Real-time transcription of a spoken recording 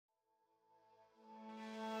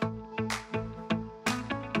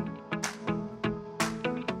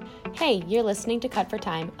Hey, you're listening to Cut for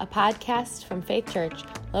Time, a podcast from Faith Church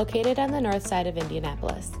located on the north side of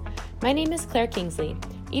Indianapolis. My name is Claire Kingsley.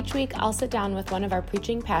 Each week, I'll sit down with one of our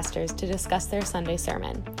preaching pastors to discuss their Sunday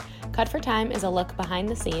sermon. Cut for Time is a look behind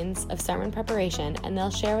the scenes of sermon preparation, and they'll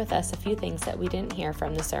share with us a few things that we didn't hear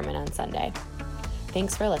from the sermon on Sunday.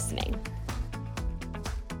 Thanks for listening.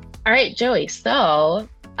 All right, Joey, so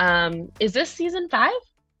is this season 5?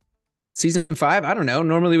 Season 5? I don't know.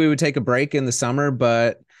 Normally we would take a break in the summer,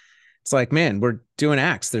 but it's like, man, we're doing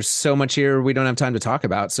Acts. There's so much here we don't have time to talk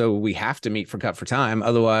about. So we have to meet for Cut for Time.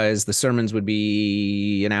 Otherwise, the sermons would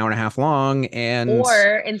be an hour and a half long.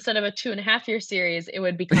 Or instead of a 2.5-year series, it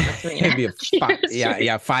would become a 3.5-year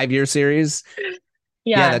 5-year series.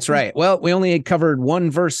 Yeah, that's right. Well, we only covered one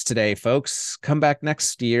verse today, folks. Come back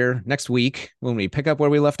next week, when we pick up where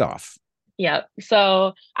we left off. Yeah.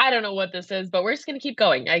 So I don't know what this is, but we're just going to keep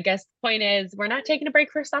going. I guess the point is we're not taking a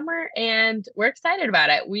break for summer and we're excited about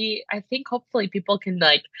it. I think hopefully people can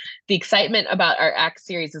the excitement about our Acts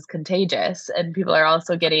series is contagious and people are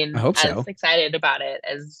also getting as excited about it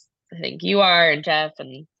as I think you are and Jeff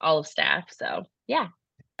and all of staff. So yeah.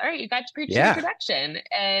 All right. You got to preach the introduction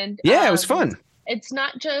and it was fun. It's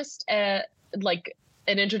not just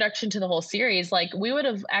an introduction to the whole series. We would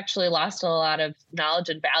have actually lost a lot of knowledge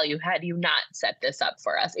and value had you not set this up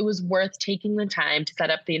for us. It was worth taking the time to set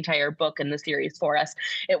up the entire book and the series for us.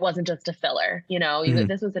 It wasn't just a filler,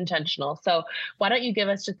 This was intentional. So why don't you give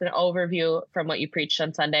us just an overview from what you preached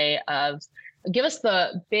on Sunday give us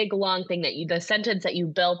the big long thing the sentence that you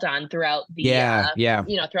built on throughout the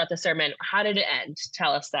throughout the sermon. How did it end?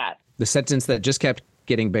 Tell us that. The sentence that just kept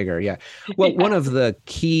getting bigger. Yeah. Well, one of the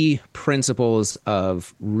key principles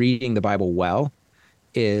of reading the Bible well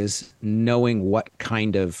is knowing what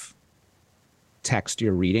kind of text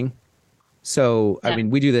you're reading. So, I mean,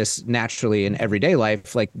 we do this naturally in everyday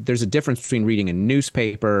life. There's a difference between reading a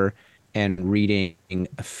newspaper and reading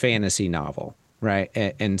a fantasy novel, right?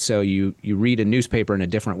 And so you read a newspaper in a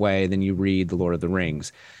different way than you read The Lord of the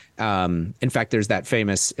Rings. In fact, there's that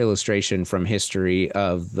famous illustration from history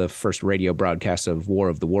of the first radio broadcast of War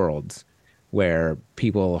of the Worlds, where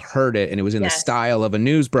people heard it and it was in the style of a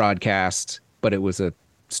news broadcast, but it was a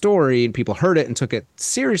story and people heard it and took it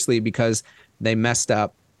seriously because they messed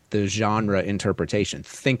up the genre interpretation,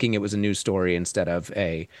 thinking it was a news story instead of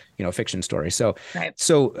a fiction story. So,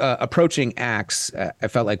 approaching Acts, I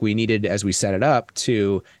felt like we needed, as we set it up,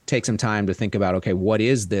 to take some time to think about, okay, what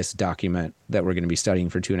is this document that we're going to be studying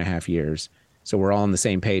for 2.5 years? So we're all on the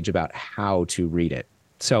same page about how to read it.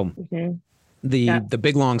 So the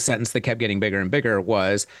big long sentence that kept getting bigger and bigger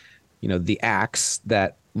was, the Acts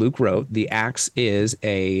that Luke wrote. The Acts is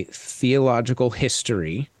a theological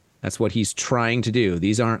history. That's what he's trying to do.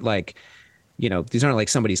 These aren't like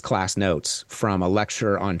somebody's class notes from a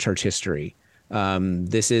lecture on church history.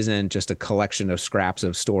 This isn't just a collection of scraps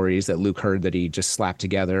of stories that Luke heard that he just slapped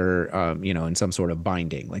together, in some sort of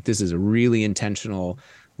binding. This is a really intentional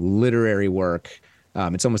literary work.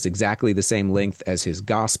 It's almost exactly the same length as his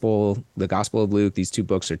gospel, the Gospel of Luke. These two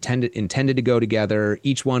books are intended to go together.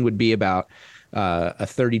 Each one would be about a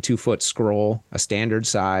 32-foot scroll, a standard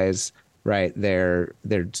size. Right. They're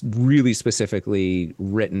really specifically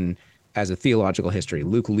written as a theological history.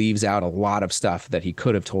 Luke leaves out a lot of stuff that he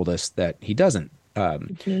could have told us that he doesn't.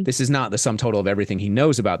 This is not the sum total of everything he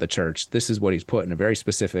knows about the church. This is what he's put in a very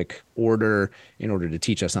specific order in order to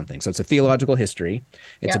teach us something. So it's a theological history.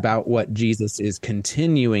 It's about what Jesus is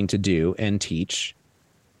continuing to do and teach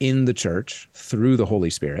in the church through the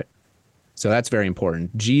Holy Spirit. So that's very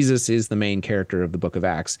important. Jesus is the main character of the book of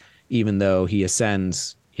Acts, even though he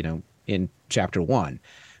ascends, in chapter 1,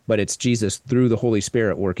 but it's Jesus through the Holy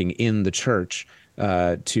Spirit working in the church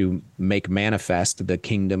to make manifest the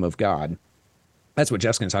kingdom of God. That's what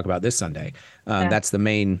Jeff's going to talk about this Sunday. That's the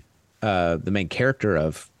main character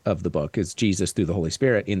of the book is Jesus through the Holy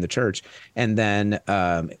Spirit in the church. And then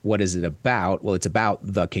what is it about? Well, it's about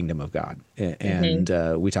the kingdom of God. And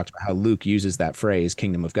we talked about how Luke uses that phrase,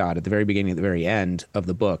 kingdom of God, at the very beginning, at the very end of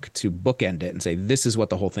the book to bookend it and say, this is what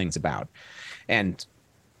the whole thing's about. And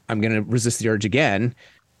I'm going to resist the urge again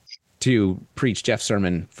to preach Jeff's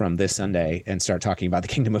sermon from this Sunday and start talking about the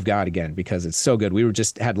kingdom of God again, because it's so good. We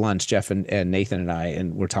had lunch, Jeff and Nathan and I,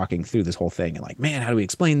 and we're talking through this whole thing and man, how do we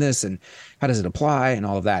explain this and how does it apply and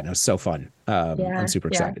all of that? And it was so fun. I'm super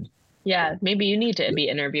excited. Yeah. Maybe you need to be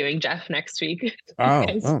interviewing Jeff next week.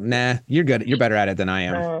 Oh, nah, you're good. You're better at it than I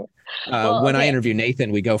am. I interview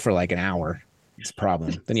Nathan, we go for an hour. It's a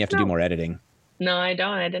problem. Then you have to do more editing. No, I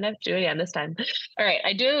don't. I didn't have to do it again this time. All right.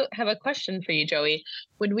 I do have a question for you, Joey.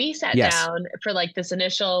 When we sat down for this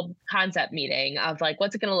initial concept meeting of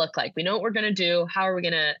what's it going to look like? We know what we're going to do. How are we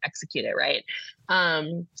going to execute it? Right.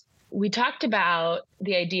 we talked about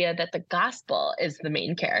the idea that the gospel is the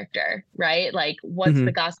main character, right? Like, what's the Hmm.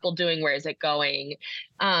 gospel doing? Where is it going?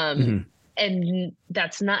 Um, Hmm. and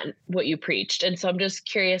that's not what you preached. And so I'm just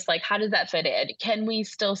curious, like, how does that fit in? Can we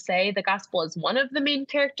still say the gospel is one of the main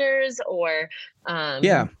characters, or,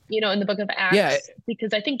 Yeah. in the book of Yeah. Acts?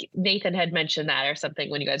 Because I think Nathan had mentioned that or something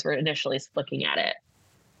when you guys were initially looking at it.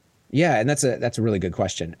 Yeah, and that's a really good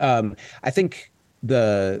question. I think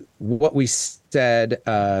the what we said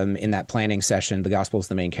in that planning session, the gospel is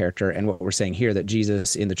the main character, and what we're saying here that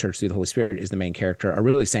Jesus in the church through the Holy Spirit is the main character are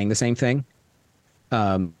really saying the same thing.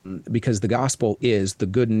 Um, because the gospel is the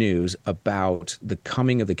good news about the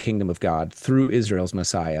coming of the kingdom of God through Israel's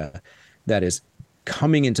Messiah that is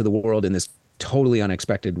coming into the world in this totally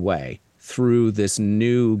unexpected way through this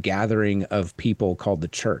new gathering of people called the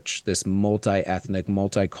church, this multi-ethnic,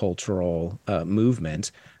 multicultural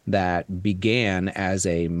movement that began as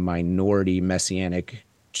a minority messianic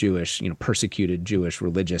Jewish, persecuted Jewish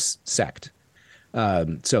religious sect.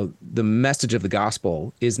 So the message of the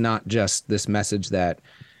gospel is not just this message that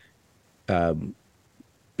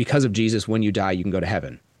because of Jesus, when you die, you can go to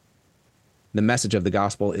heaven. The message of the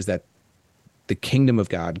gospel is that the kingdom of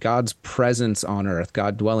God, God's presence on earth,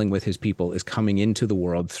 God dwelling with his people, is coming into the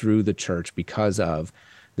world through the church because of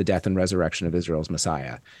the death and resurrection of Israel's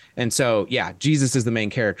Messiah. And so, yeah, Jesus is the main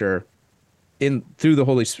character in through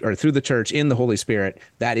the through the church in the Holy Spirit.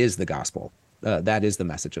 That is the gospel. That is the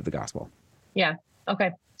message of the gospel. Yeah.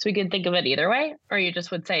 Okay. So we can think of it either way, or you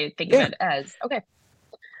just would say think of Yeah. it as okay.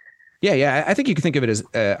 Yeah. I think you can think of it as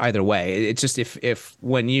either way. It's just if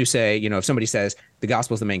when you say, if somebody says the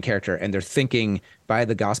gospel is the main character and they're thinking by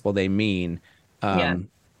the gospel they mean Yeah.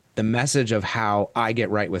 the message of how I get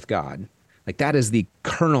right with God, like that is the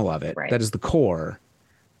kernel of it. Right. That is the core,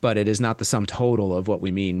 but it is not the sum total of what we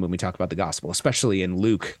mean when we talk about the gospel, especially in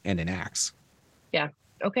Luke and in Acts. Yeah.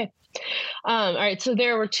 Okay. All right. So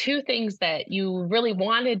there were two things that you really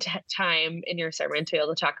wanted to have time in your sermon to be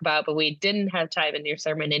able to talk about, but we didn't have time in your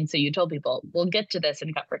sermon. And so you told people we'll get to this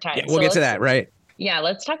and cut for Yeah, time. we'll So get to that, right?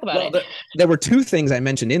 let's talk about Well, it. there were two things I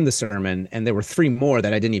mentioned in the sermon, and there were three more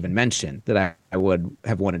that I didn't even mention that I would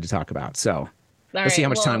have wanted to talk about. So All let's see right. how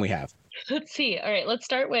much time Well, we have. let's see. All right. Let's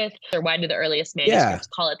start with why do the earliest Yeah. manuscripts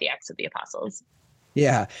call it the Acts of the Apostles?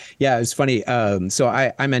 Yeah, yeah, it's funny. So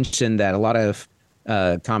I mentioned that a lot of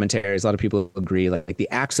commentaries, a lot of people agree, like the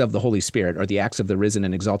acts of the Holy Spirit or the acts of the risen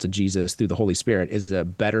and exalted Jesus through the Holy Spirit is a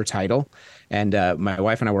better title. And my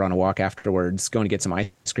wife and I were on a walk afterwards, going to get some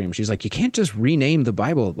ice cream. She's like, "You can't just rename the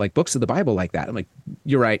Bible, like books of the Bible, like that." I'm like,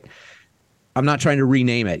 "You're right. I'm not trying to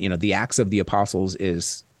rename it. The acts of the apostles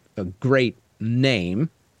is a great name."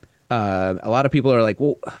 A lot of people are like,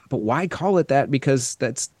 well, but why call it that? Because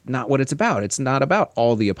that's not what it's about. It's not about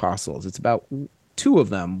all the apostles. It's about two of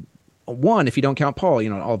them. One, if you don't count Paul,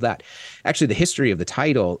 all of that. Actually, the history of the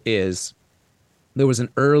title is there was an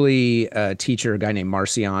early teacher, a guy named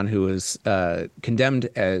Marcion, who was condemned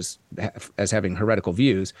as having heretical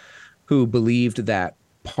views, who believed that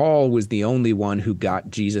Paul was the only one who got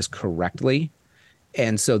Jesus correctly.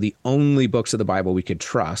 And so the only books of the Bible we could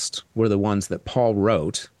trust were the ones that Paul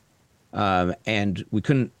wrote, and we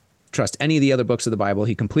couldn't trust any of the other books of the Bible.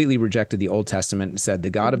 He completely rejected the Old Testament and said the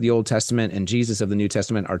God of the Old Testament and Jesus of the New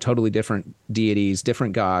Testament are totally different deities,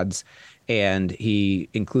 different gods. And he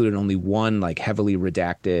included only one like heavily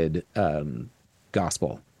redacted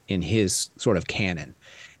gospel in his sort of canon.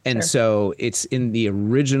 And Sure. so it's in the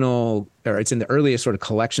original, or it's in the earliest sort of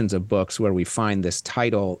collections of books where we find this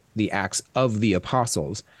title, The Acts of the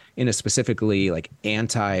Apostles, in a specifically like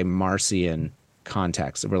anti-Marcion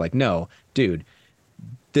context. We're like, no, dude,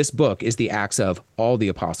 this book is the Acts of all the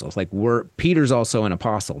apostles. Like Peter's also an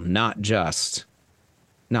apostle, not just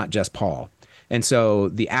Paul. And so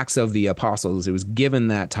the Acts of the Apostles, it was given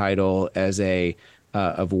that title as a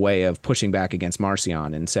way of pushing back against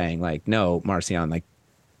Marcion and saying like, no, Marcion, like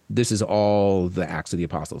this is all the Acts of the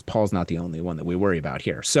Apostles. Paul's not the only one that we worry about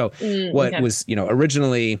here. So what Okay. was,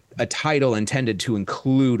 originally a title intended to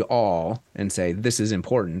include all and say, this is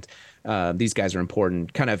important. These guys are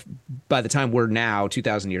important. Kind of by the time we're now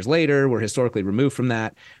 2,000 years later, we're historically removed from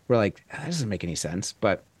that. We're like, that doesn't make any sense,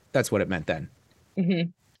 but that's what it meant then.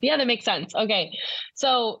 Yeah, that makes sense. Okay.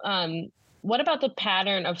 So, what about the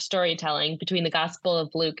pattern of storytelling between the Gospel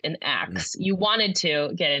of Luke and Acts? You wanted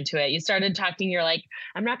to get into it. You started talking. You're like,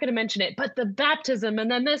 I'm not going to mention it, but the baptism, and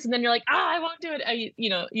then this, and then you're like, I won't do it.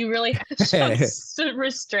 You really showed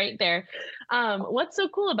restraint there. What's so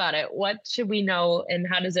cool about it? What should we know, and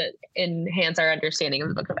how does it enhance our understanding of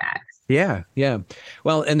the Book of Acts? Yeah, yeah.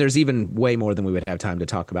 Well, and there's even way more than we would have time to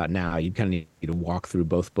talk about now. You kind of need to walk through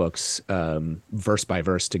both books verse by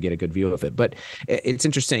verse to get a good view of it. But it's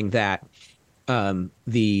interesting that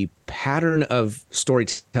the pattern of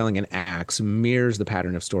storytelling in Acts mirrors the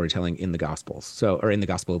pattern of storytelling in the Gospels. So, or in the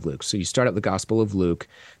Gospel of Luke. So you start out the Gospel of Luke.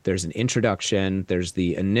 There's an introduction. There's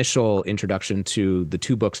the initial introduction to the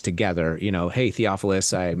two books together. Hey,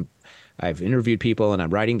 Theophilus, I've interviewed people and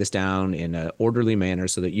I'm writing this down in an orderly manner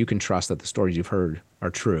so that you can trust that the stories you've heard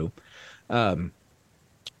are true. And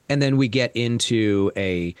then we get into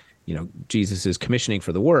Jesus is commissioning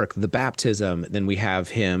for the work, the baptism. Then we have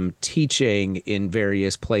him teaching in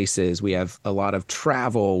various places. We have a lot of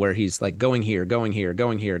travel where he's like going here, going here,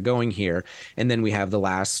 going here, going here. And then we have the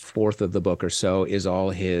last fourth of the book or so is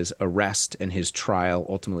all his arrest and his trial,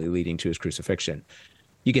 ultimately leading to his crucifixion.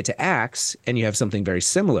 You get to Acts and you have something very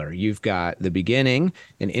similar. You've got the beginning,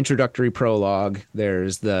 an introductory prologue.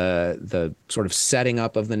 There's the sort of setting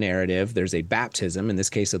up of the narrative. There's a baptism, in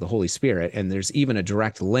this case of the Holy Spirit. And there's even a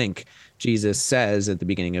direct link. Jesus says at the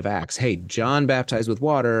beginning of Acts, hey, John baptized with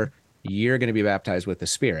water. You're going to be baptized with the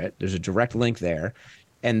Spirit. There's a direct link there.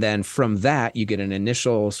 And then from that, you get an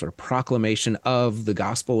initial sort of proclamation of the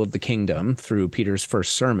gospel of the kingdom through Peter's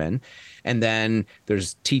first sermon. And then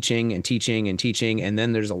there's teaching and teaching and teaching. And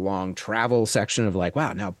then there's a long travel section of like,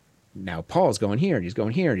 wow, now Paul's going here and he's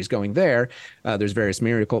going here and he's going there. There's various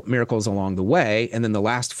miracles along the way. And then the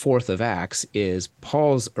last fourth of Acts is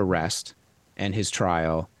Paul's arrest and his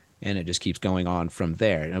trial. And it just keeps going on from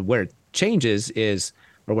there. And where it changes is,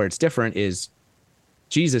 or where it's different is,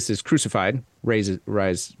 Jesus is crucified, rises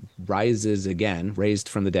again, raised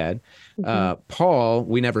from the dead. Mm-hmm. Paul,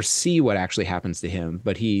 we never see what actually happens to him,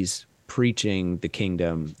 but he's preaching the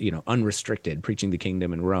kingdom, unrestricted, preaching the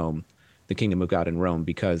kingdom in Rome, the kingdom of God in Rome,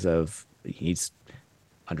 because he's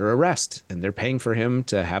under arrest and they're paying for him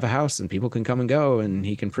to have a house and people can come and go and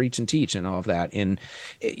he can preach and teach and all of that in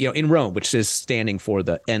Rome, which is standing for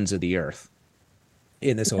the ends of the earth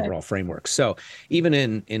in this overall framework. So even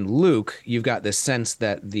in Luke, you've got this sense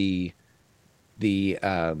that the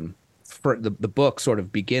book sort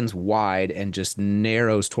of begins wide and just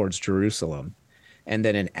narrows towards Jerusalem. And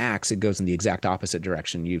then in Acts, it goes in the exact opposite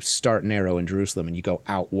direction. You start narrow in Jerusalem and you go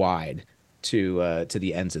out wide to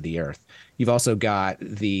the ends of the earth. You've also got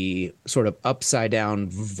the sort of upside down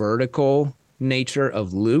vertical nature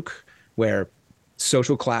of Luke, where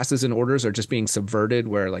social classes and orders are just being subverted,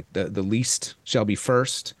 where like the least shall be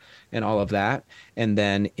first and all of that. And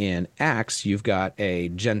then in Acts, you've got a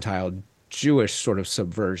Gentile Jewish sort of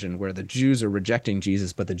subversion where the Jews are rejecting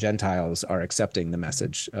Jesus, but the Gentiles are accepting the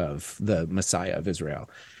message of the Messiah of Israel.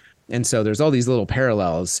 And so there's all these little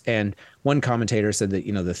parallels. And one commentator said that,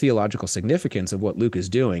 the theological significance of what Luke is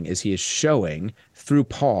doing is he is showing through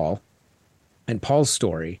Paul and Paul's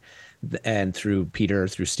story, and through Peter,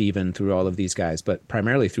 through Stephen, through all of these guys, but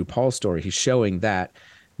primarily through Paul's story, he's showing that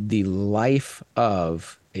the life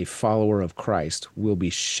of a follower of Christ will be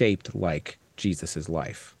shaped like Jesus's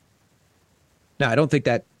life. Now, I don't think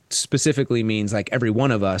that specifically means like every one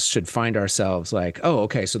of us should find ourselves like, oh,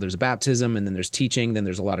 okay, so there's a baptism and then there's teaching, then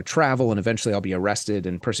there's a lot of travel, and eventually I'll be arrested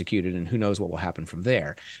and persecuted and who knows what will happen from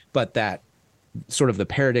there. But that sort of the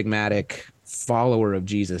paradigmatic follower of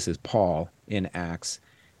Jesus is Paul in Acts,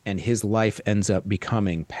 and his life ends up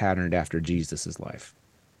becoming patterned after Jesus's life.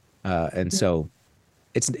 And so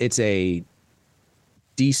it's a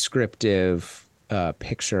descriptive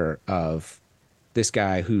picture of this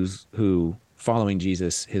guy who following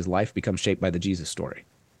Jesus, his life becomes shaped by the Jesus story.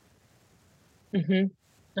 Mm-hmm.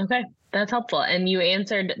 Okay, that's helpful. And you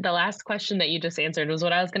answered the last question that you just answered was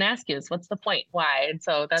what I was going to ask you is what's the point? Why? And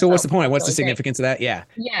so that's what's the point? What's really the significance of that? Yeah.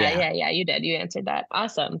 Yeah. You did. You answered that.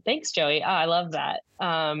 Awesome. Thanks, Joey. Oh, I love that.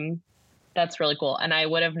 That's really cool. And I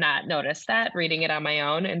would have not noticed that reading it on my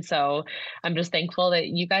own. And so I'm just thankful that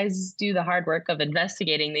you guys do the hard work of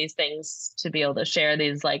investigating these things to be able to share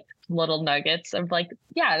these like little nuggets of like,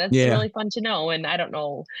 that's really fun to know. And I don't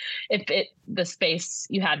know if you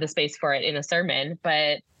had the space for it in a sermon,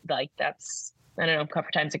 but like that's, I don't know,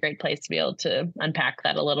 Cover Time's a great place to be able to unpack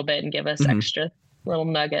that a little bit and give us extra little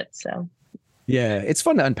nuggets. So yeah, it's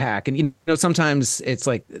fun to unpack. And, sometimes it's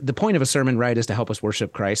like the point of a sermon, right, is to help us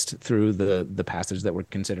worship Christ through the passage that we're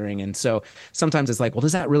considering. And so sometimes it's like, well,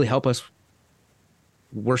 does that really help us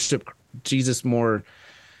worship Jesus more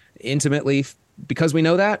intimately because we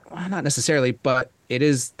know that? Well, not necessarily, but it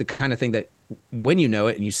is the kind of thing that when you know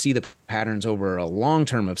it and you see the patterns over a long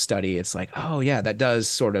term of study, it's like, oh yeah, that does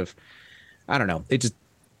sort of, I don't know, it just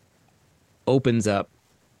opens up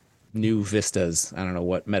new vistas. I don't know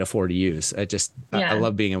what metaphor to use. I Yeah.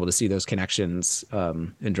 love being able to see those connections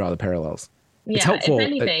and draw the parallels. It's Yeah. If helpful,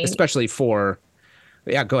 anything, especially for,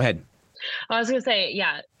 yeah, go ahead. I was gonna say,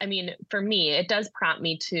 yeah, I mean, for me, it does prompt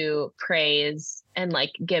me to praise and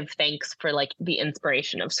like give thanks for like the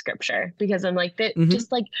inspiration of scripture, because I'm like that Hmm.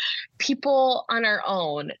 just like people on our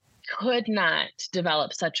own could not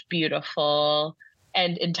develop such beautiful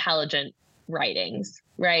and intelligent writings,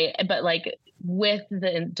 right? But like with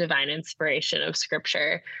the divine inspiration of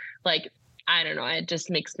scripture, like I don't know, it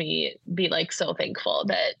just makes me be like so thankful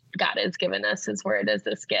that God has given us his word as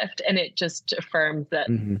this gift. And it just affirms that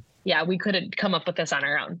Hmm. yeah, we couldn't come up with this on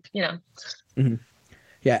our own, you know? Hmm.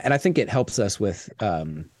 Yeah. And I think it helps us with,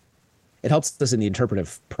 it helps us in the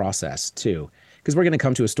interpretive process too, because we're going to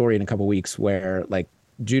come to a story in a couple of weeks where like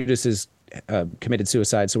Judas is committed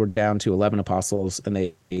suicide, so we're down to 11 apostles, and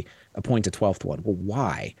they appoint a 12th one. Well,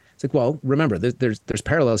 why? It's like, well, remember, there's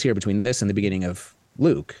parallels here between this and the beginning of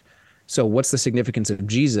Luke. So what's the significance of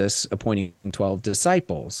Jesus appointing 12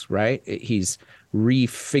 disciples? Right? He's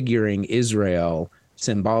refiguring Israel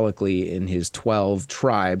symbolically in his 12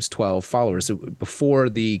 tribes, 12 followers. So before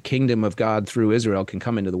the kingdom of God through Israel can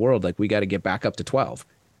come into the world, like we got to get back up to 12.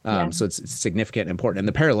 Yeah. So it's significant and important. And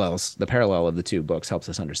the parallel of the two books helps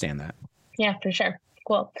us understand that. Yeah, for sure.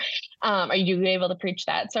 Cool. Are you able to preach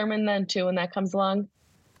that sermon then too when that comes along?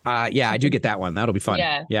 Yeah, I do get that one. That'll be fun.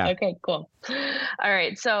 Yeah. Yeah. Okay, cool. All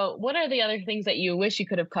right. So what are the other things that you wish you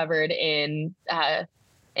could have covered in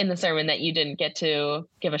the sermon that you didn't get to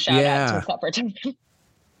give a shout out to Yeah. supper time?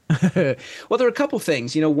 Well, there are a couple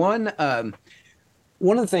things. One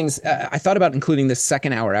of the things I thought about including this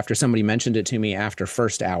second hour after somebody mentioned it to me after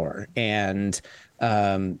first hour, and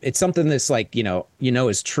it's something that's like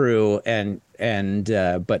is true and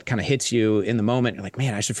but kind of hits you in the moment. You're like,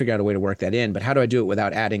 man, I should figure out a way to work that in. But how do I do it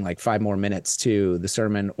without adding like 5 more minutes to the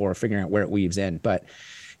sermon or figuring out where it weaves in? But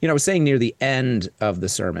I was saying near the end of the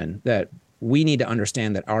sermon that we need to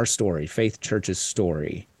understand that our story, Faith Church's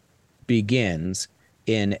story, begins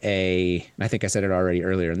in I think I said it already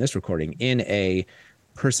earlier in this recording, in a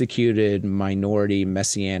persecuted minority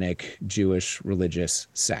messianic Jewish religious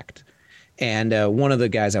sect. And one of the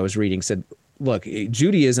guys I was reading said, look,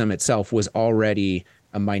 Judaism itself was already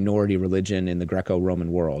a minority religion in the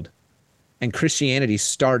Greco-Roman world. And Christianity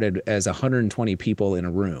started as 120 people in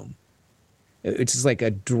a room. It's just like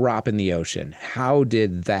a drop in the ocean. How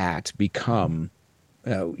did that become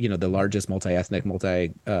the largest multi-ethnic,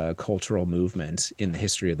 multi-cultural movement in the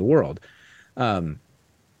history of the world?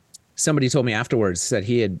 Somebody told me afterwards that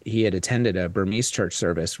he had attended a Burmese church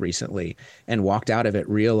service recently and walked out of it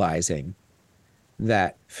realizing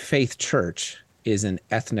that Faith Church is an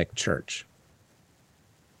ethnic church.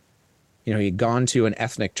 He'd gone to an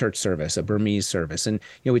ethnic church service, a Burmese service. And,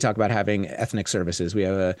 we talk about having ethnic services. We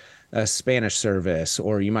have a Spanish service,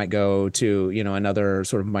 or you might go to, another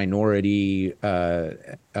sort of minority,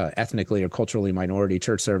 ethnically or culturally minority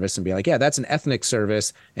church service and be like, yeah, that's an ethnic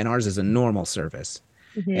service and ours is a normal service.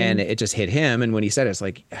 And Mm-hmm. it just hit him. And when he said it, it's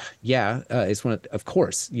like, yeah, it's of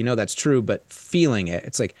course, that's true. But feeling it,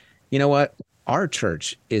 it's like, you know what? Our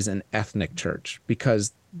church is an ethnic church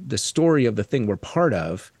because the story of the thing we're part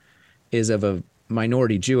of is of a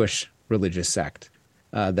minority Jewish religious sect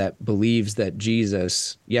that believes that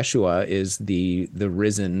Yeshua, is the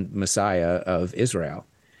risen Messiah of Israel.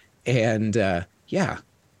 And yeah,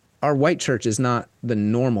 our white church is not the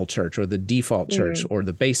normal church or the default church Mm, or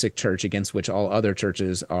the basic church against which all other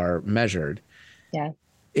churches are measured. yeah.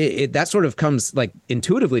 That sort of comes like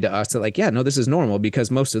intuitively to us that like, yeah, no, this is normal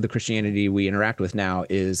because most of the Christianity we interact with now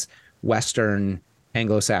is Western,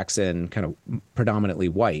 Anglo-Saxon, kind of predominantly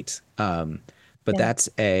white. But Yeah.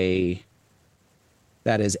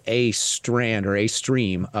 that is a strand or a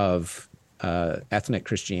stream of ethnic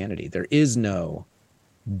Christianity. There is no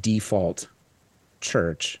default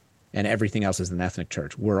church and everything else is an ethnic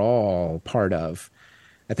church. We're all part of,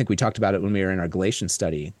 I think we talked about it when we were in our Galatians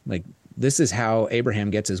study. Like, this is how Abraham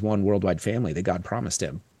gets his one worldwide family that God promised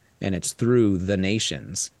him. And it's through the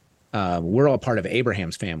nations. We're all part of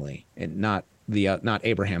Abraham's family and not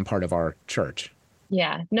Abraham part of our church.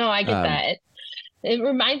 Yeah. No, I get Um, that. It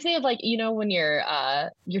reminds me of like, when you're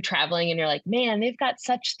traveling and you're like, man, they've got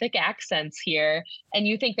such thick accents here. And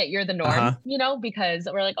you think that you're the norm, uh-huh. because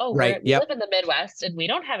we're like, oh, Right. we live Yep. in the Midwest and we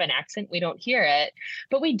don't have an accent. We don't hear it,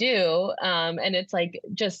 but we do. And it's like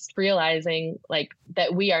just realizing like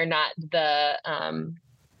that we are not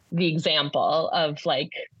the example of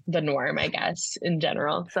like the norm, I guess, in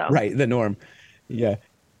general. So Right, the norm. Yeah.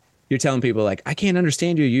 You're telling people like, I can't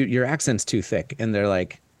understand you. Your accent's too thick. And they're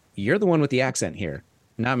like, you're the one with the accent here,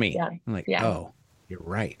 not me. yeah. I'm like, Yeah. oh, you're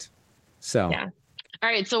right. So, Yeah. All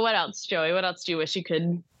right. So what else, Joey? What else do you wish you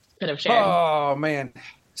could have shared? oh man.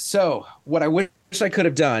 So what I wish I could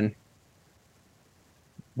have done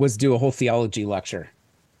was do a whole theology lecture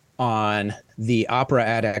on the opera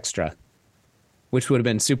ad extra, which would have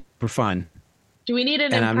been super fun. Do we need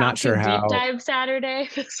an And I'm not impromptu sure deep how. dive Saturday?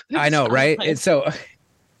 That's what I it know, sounds right? like. It's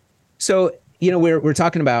so we're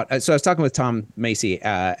talking about. So I was talking with Tom Macy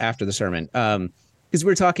after the sermon, because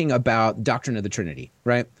we're talking about doctrine of the Trinity,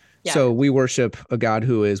 right? Yeah. So we worship a God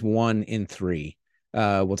who is one in three.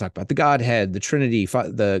 We'll talk about the Godhead, the Trinity,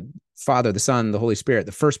 the Father, the Son, the Holy Spirit,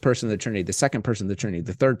 the first person of the Trinity, the second person of the Trinity,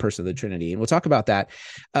 the third person of the Trinity, and we'll talk about that.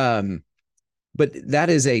 But that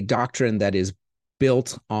is a doctrine that is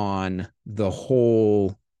built on the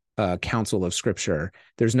whole counsel of Scripture.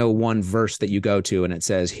 There's no one verse that you go to and it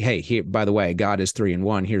says, "Hey, here, by the way, God is three in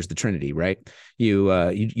one. Here's the Trinity." Right?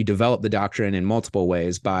 You develop the doctrine in multiple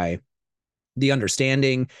ways by the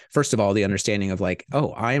understanding, first of all, the understanding of like, oh,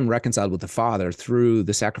 I am reconciled with the Father through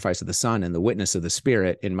the sacrifice of the Son and the witness of the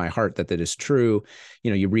Spirit in my heart that is true.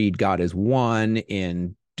 You read God is one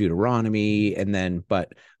in Deuteronomy, and then,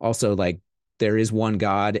 but also like there is one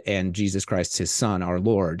God and Jesus Christ, his Son, our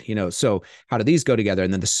Lord. So how do these go together?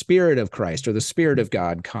 And then the Spirit of Christ or the Spirit of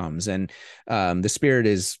God comes, and the Spirit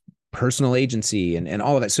is personal agency and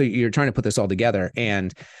all of that. So you're trying to put this all together.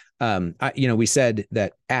 And we said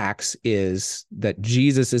that Acts is that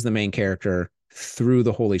Jesus is the main character through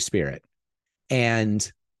the Holy Spirit.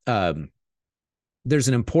 And there's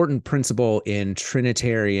an important principle in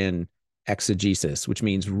Trinitarian exegesis, which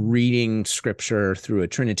means reading scripture through a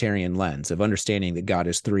Trinitarian lens of understanding that God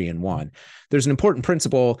is three in one. There's an important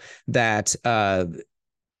principle that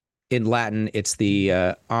in Latin, it's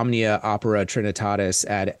the omnia opera trinitatis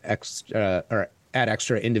ad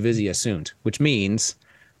extra indivisia sunt, which means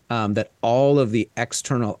that all of the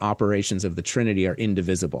external operations of the Trinity are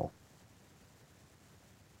indivisible.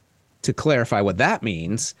 To clarify what that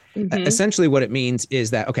means, essentially what it means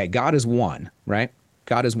is that, okay, God is one, right?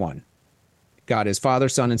 God is one. God is Father,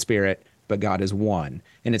 Son, and Spirit, but God is one.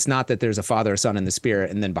 And it's not that there's a Father, a Son, and the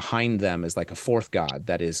Spirit, and then behind them is like a fourth God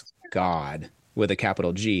that is God with a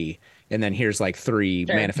capital G, and then here's like three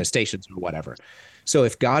manifestations or whatever. So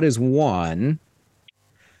if God is one,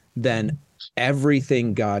 then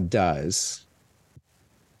everything God does,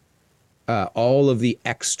 all of the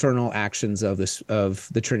external actions of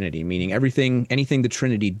the Trinity, meaning anything the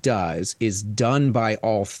Trinity does, is done by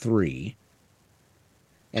all three,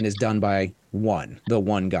 and is done by the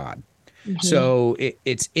one God. So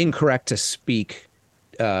it's incorrect to speak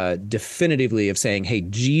definitively of saying, "Hey,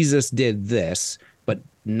 Jesus did this, but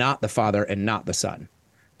not the Father and not the Son."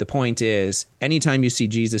 The point is, anytime you see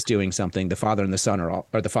Jesus doing something, the Father and the Son or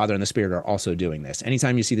the Father and the Spirit are also doing this.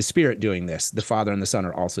 Anytime you see the Spirit doing this, the Father and the Son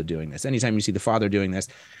are also doing this. Anytime you see the Father doing this,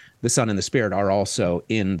 the Son and the Spirit are also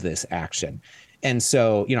in this action. And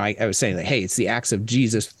so, I was saying that, hey, it's the acts of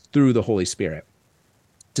Jesus through the Holy Spirit.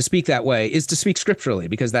 To speak that way is to speak scripturally,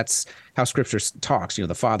 because that's how Scripture talks.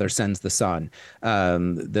 The Father sends the Son,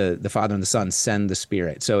 the Father and the Son send the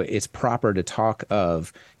Spirit. So it's proper to talk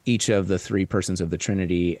of each of the three persons of the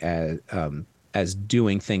Trinity as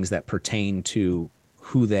doing things that pertain to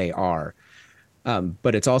who they are.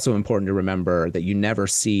 But it's also important to remember that we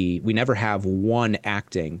never have one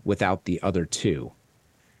acting without the other two.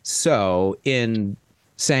 So in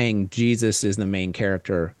saying Jesus is the main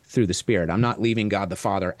character through the Spirit, I'm not leaving God the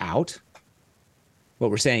Father out.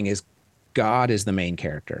 What we're saying is God is the main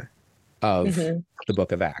character of the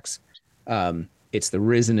book of Acts. It's the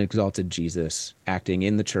risen, exalted Jesus acting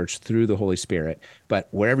in the church through the Holy Spirit. But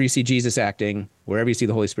wherever you see Jesus acting, wherever you see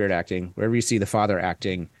the Holy Spirit acting, wherever you see the Father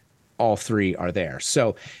acting, all three are there.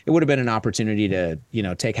 So it would have been an opportunity to,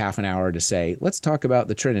 take half an hour to say, let's talk about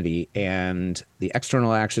the Trinity and the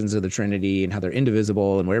external actions of the Trinity and how they're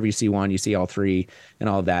indivisible. And wherever you see one, you see all three and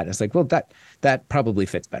all of that. And it's like, well, that probably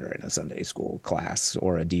fits better in a Sunday school class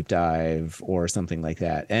or a deep dive or something like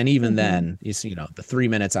that. And even then, the 3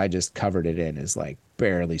 minutes I just covered it in is like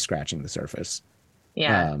barely scratching the surface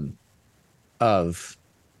of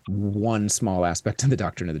one small aspect of the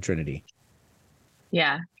doctrine of the Trinity.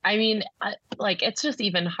 Yeah. I mean, it's just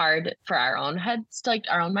even hard for our own heads,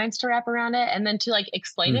 our own minds to wrap around it. And then to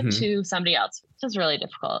explain it to somebody else, which is really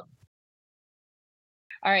difficult.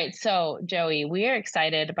 All right. So Joey, we are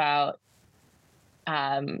excited about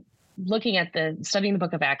looking at studying the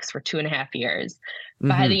book of Acts for 2.5 years.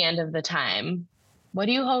 By the end of the time, what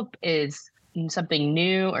do you hope is something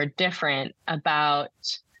new or different about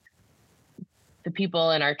the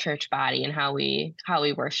people in our church body and how we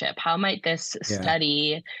worship? How might this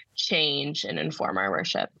study change and inform our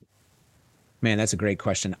worship? Man, that's a great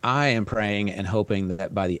question. I am praying and hoping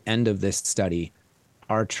that by the end of this study,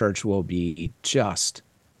 our church will be just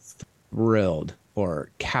thrilled or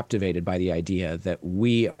captivated by the idea that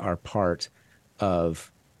we are part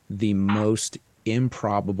of the most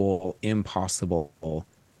improbable, impossible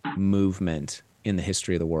movement in the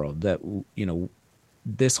history of the world. That, you know,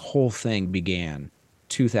 this whole thing began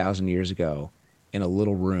 2,000 years ago in a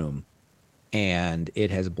little room, and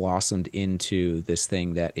it has blossomed into this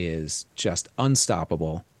thing that is just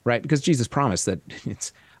unstoppable, right? Because Jesus promised that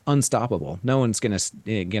it's unstoppable. No one's gonna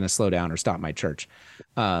slow down or stop my church.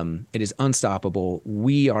 It is unstoppable.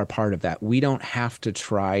 We are part of that. We don't have to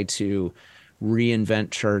try to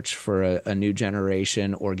reinvent church for a new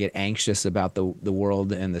generation or get anxious about the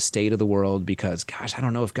world and the state of the world, because gosh, I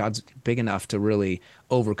don't know if God's big enough to really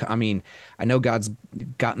overcome. I mean, I know God's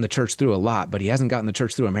gotten the church through a lot, but he hasn't gotten the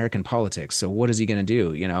church through American politics. So what is he going to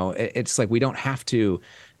do? You know, it's like we don't have to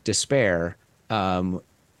despair of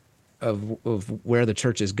where the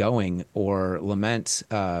church is going or lament.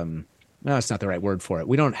 No, it's not the right word for it.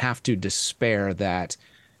 We don't have to despair that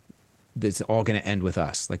it's all going to end with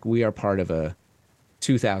us. Like, we are part of a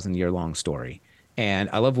 2,000-year-long story. And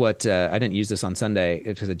I love what, I didn't use this on Sunday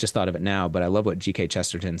because I just thought of it now, but I love what G.K.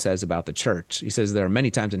 Chesterton says about the church. He says there are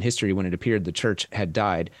many times in history when it appeared the church had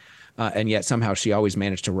died, and yet somehow she always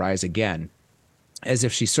managed to rise again, as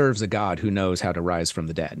if she serves a God who knows how to rise from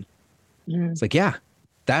the dead. It's like, yeah,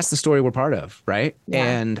 that's the story we're part of, right? Yeah.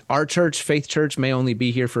 And our church, Faith Church, may only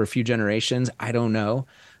be here for a few generations. I don't know.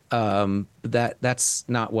 That's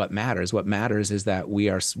not what matters. What matters is that we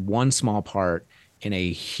are one small part in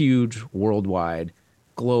a huge worldwide,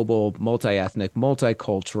 global, multi-ethnic,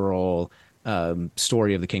 multicultural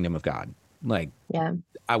story of the kingdom of God. Like,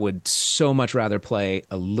 I would so much rather play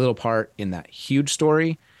a little part in that huge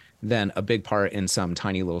story than a big part in some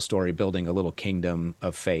tiny little story building a little kingdom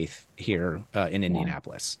of faith here in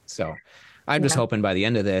Indianapolis. So I'm just hoping by the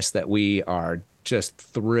end of this that we are just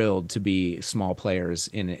thrilled to be small players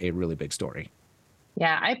in a really big story.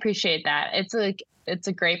 Yeah, I appreciate that. It's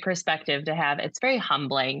a great perspective to have. It's very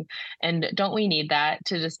humbling. And don't we need that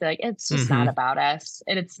to just be like, it's just not about us.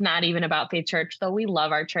 And it's not even about Faith Church, though we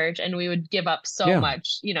love our church and we would give up so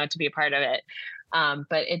much, you know, to be a part of it.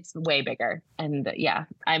 But it's way bigger. And yeah,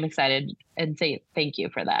 I'm excited and say thank you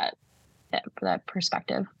for that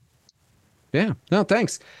perspective. Yeah, no,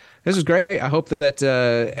 thanks. This is great. I hope that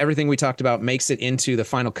everything we talked about makes it into the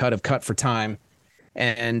final cut of Cut for Time.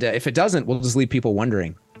 And if it doesn't, we'll just leave people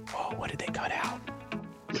wondering, oh, what did they cut out?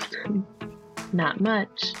 Not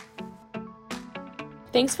much.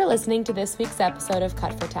 Thanks for listening to this week's episode of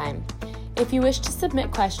Cut for Time. If you wish to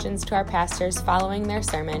submit questions to our pastors following their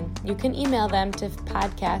sermon, you can email them to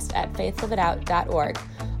podcast@faithliveitout.org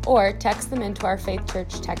or text them into our Faith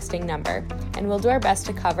Church texting number, and we'll do our best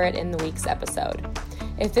to cover it in the week's episode.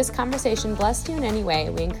 If this conversation blessed you in any way,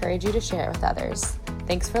 we encourage you to share it with others.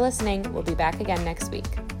 Thanks for listening. We'll be back again next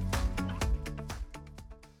week.